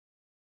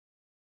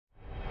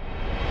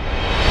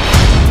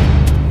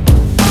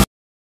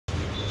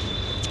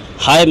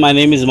Hi, my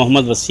name is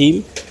Mohammad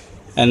Wasim,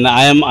 and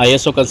I am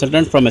ISO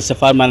consultant from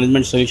SFR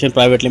Management Solution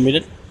Private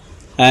Limited.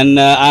 And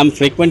I am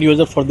frequent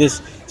user for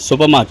this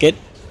supermarket.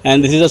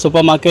 And this is a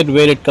supermarket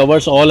where it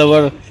covers all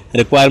our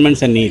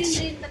requirements and needs.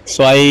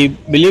 So I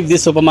believe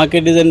this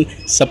supermarket is in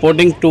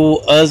supporting to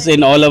us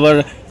in all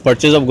our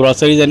purchase of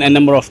groceries and a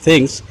number of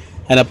things.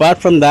 And apart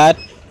from that,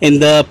 in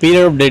the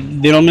period of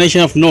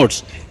denomination of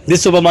notes,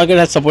 this supermarket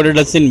has supported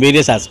us in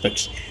various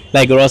aspects,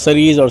 like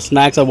groceries or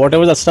snacks or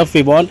whatever the stuff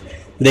we want.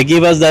 They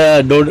give us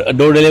the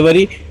door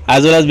delivery,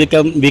 as well as we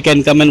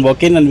can come and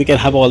walk in and we can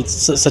have all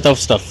such of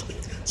stuff.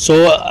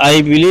 So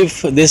I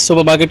believe this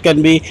supermarket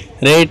can be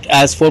rated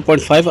as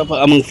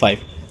 4.5 among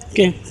 5.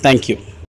 Okay, thank you.